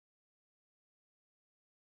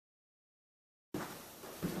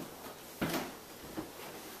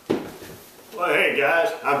Well, hey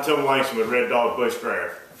guys, I'm Tim Langston with Red Dog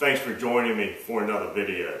Bushcraft. Thanks for joining me for another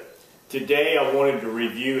video. Today I wanted to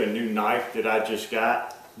review a new knife that I just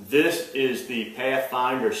got. This is the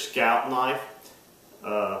Pathfinder Scout knife.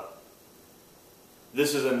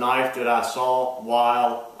 This is a knife that I saw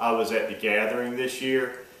while I was at the gathering this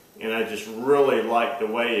year, and I just really liked the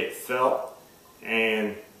way it felt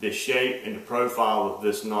and the shape and the profile of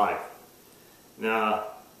this knife. Now,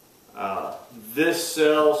 this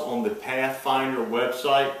sells on the Pathfinder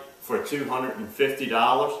website for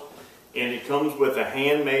 $250, and it comes with a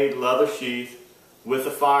handmade leather sheath with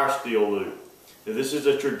a fire steel loop. Now, this is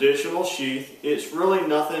a traditional sheath. It's really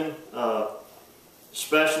nothing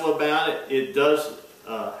special about it. It does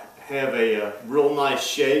have a real nice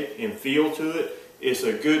shape and feel to it. It's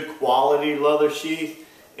a good quality leather sheath,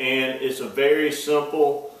 and it's a very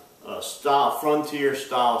simple frontier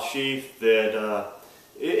style sheath that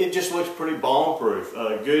it just looks pretty bomb-proof.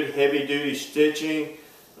 Good heavy-duty stitching.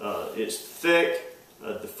 It's thick.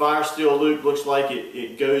 The fire steel loop looks like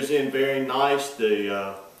it goes in very nice.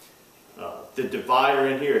 The divider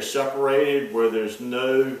in here is separated where there's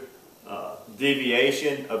no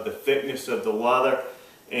deviation of the thickness of the leather,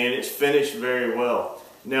 and it's finished very well.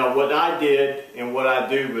 Now, what I did and what I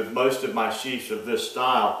do with most of my sheaths of this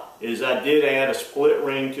style is I did add a split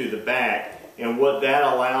ring to the back. And what that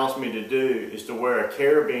allows me to do is to wear a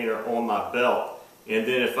carabiner on my belt. And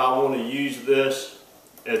then if I want to use this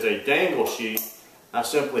as a dangle sheath, I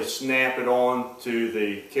simply snap it on to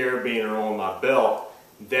the carabiner on my belt.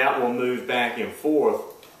 That will move back and forth.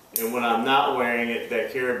 And when I'm not wearing it,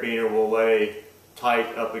 that carabiner will lay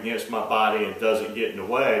tight up against my body and doesn't get in the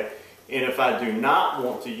way. And if I do not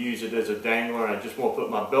want to use it as a dangler and I just want to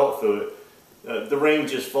put my belt through it, the ring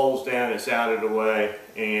just folds down, it's out of the way,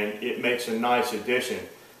 and it makes a nice addition.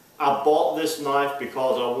 I bought this knife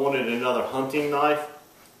because I wanted another hunting knife,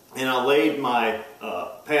 and I laid my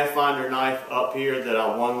Pathfinder knife up here that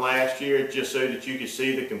I won last year just so that you could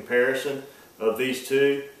see the comparison of these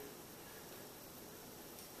two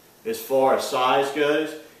as far as size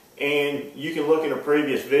goes. And you can look in a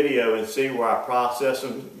previous video and see where I process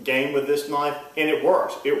and game with this knife, and it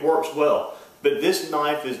works. It works well. But this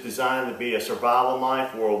knife is designed to be a survival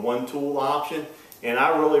knife or a one-tool option, and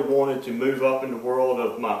I really wanted to move up in the world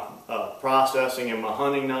of my processing and my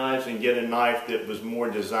hunting knives and get a knife that was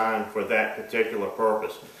more designed for that particular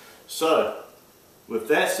purpose. So, with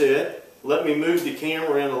that said, let me move the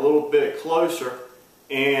camera in a little bit closer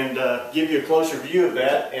and give you a closer view of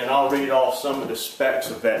that, and I'll read off some of the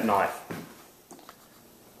specs of that knife.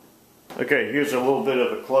 Okay, here's a little bit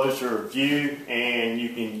of a closer view, and you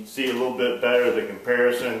can see a little bit better the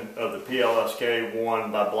comparison of the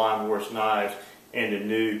PLSK-1 by Blind Horse Knives and the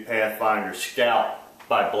new Pathfinder Scout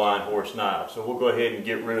by Blind Horse Knives. So we'll go ahead and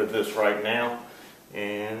get rid of this right now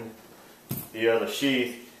and the other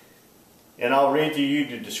sheath. And I'll read to you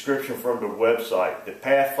the description from the website. The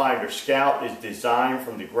Pathfinder Scout is designed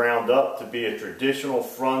from the ground up to be a traditional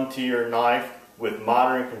frontier knife with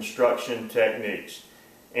modern construction techniques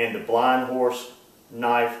and the Blind Horse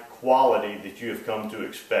knife quality that you have come to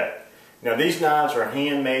expect. Now, these knives are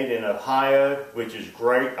handmade in Ohio, which is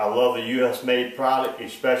great. I love a US made product,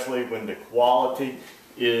 especially when the quality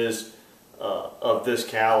is of this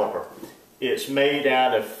caliber. It's made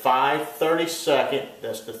out of 5/32,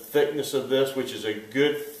 that's the thickness of this, which is a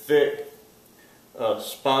good thick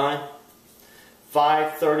spine.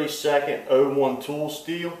 5/32 01 tool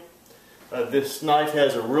steel. This knife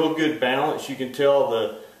has a real good balance. You can tell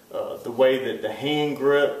the way that the hand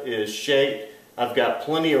grip is shaped. I've got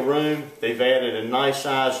plenty of room. They've added a nice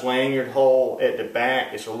size lanyard hole at the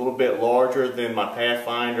back. It's a little bit larger than my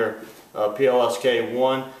Pathfinder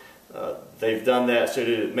PLSK-1. They've done that so that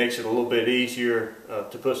it makes it a little bit easier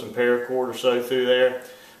to put some paracord or so through there.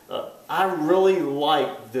 I really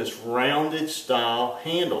like this rounded style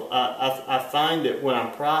handle. I find that when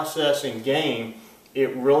I'm processing game,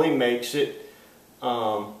 it really makes it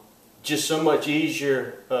just so much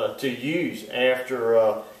easier to use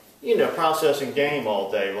after you know, processing game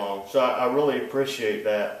all day long. So I really appreciate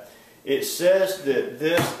that. It says that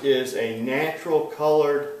this is a natural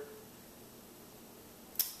colored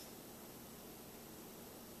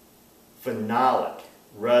phenolic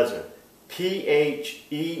resin, PHENOLIC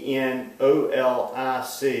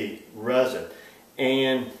resin,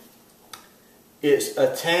 and it's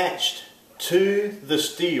attached to the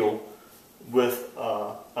steel with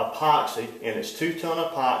epoxy, and it's 2-ton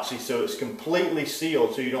epoxy, so it's completely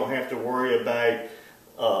sealed, so you don't have to worry about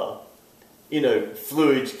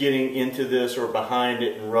fluids getting into this or behind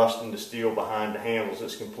it and rusting the steel behind the handles.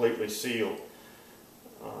 It's completely sealed.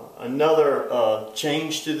 Another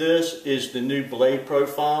change to this is the new blade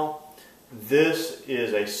profile. This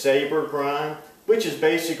is a saber grind, which is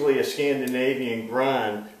basically a Scandinavian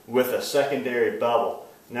grind with a secondary bevel.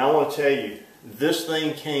 Now I want to tell you, this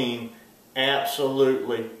thing came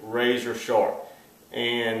absolutely razor sharp,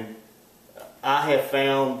 and I have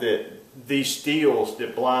found that these steels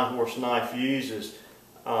that Blind Horse Knife uses,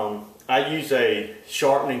 I use a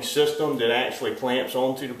sharpening system that actually clamps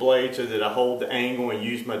onto the blade so that I hold the angle and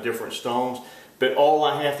use my different stones. But all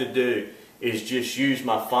I have to do is just use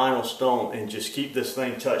my final stone and just keep this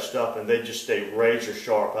thing touched up, and they just stay razor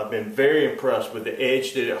sharp. I've been very impressed with the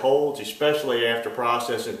edge that it holds, especially after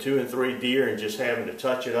processing 2 and 3 deer and just having to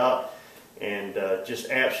touch it up, and just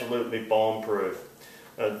absolutely bomb proof.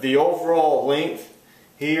 The overall length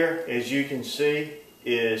here, as you can see,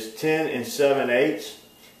 is 10 7/8,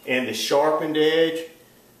 and the sharpened edge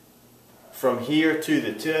from here to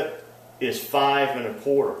the tip is 5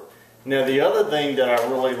 1/4. Now the other thing that I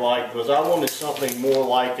really liked was I wanted something more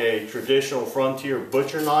like a traditional frontier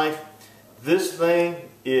butcher knife. This thing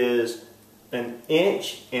is 1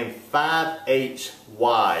 5/8 inches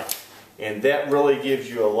wide, and that really gives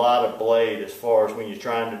you a lot of blade as far as when you're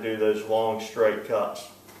trying to do those long straight cuts.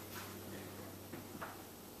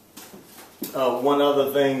 One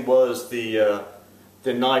other thing was the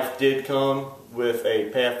knife did come with a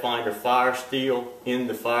Pathfinder fire steel in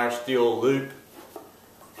the fire steel loop,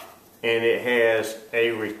 and it has a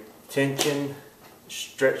retention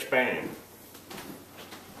stretch band.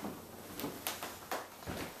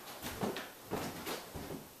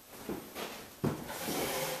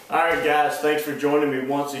 Alright guys, thanks for joining me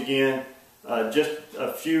once again. Just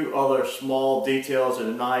a few other small details of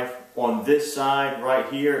the knife. On this side right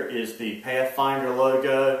here is the Pathfinder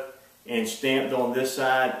logo, and stamped on this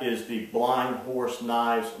side is the Blind Horse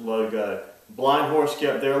Knives logo. Blind Horse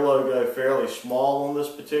kept their logo fairly small on this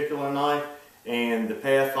particular knife, and the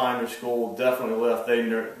Pathfinder school definitely left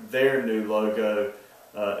their new logo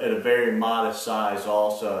at a very modest size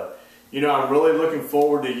also. You know, I'm really looking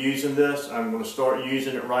forward to using this. I'm going to start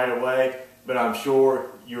using it right away, but I'm sure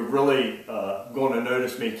you're really going to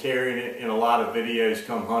notice me carrying it in a lot of videos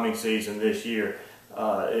come hunting season this year.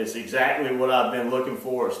 It's exactly what I've been looking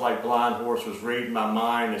for. It's like Blind Horse was reading my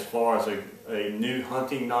mind as far as a new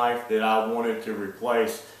hunting knife that I wanted to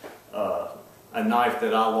replace a knife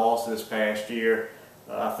that I lost this past year.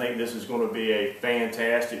 I think this is going to be a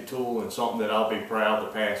fantastic tool and something that I'll be proud to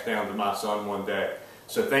pass down to my son one day.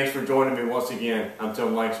 So thanks for joining me once again. I'm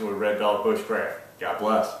Tim Langston with Red Dog Bushcraft. God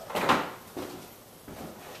bless.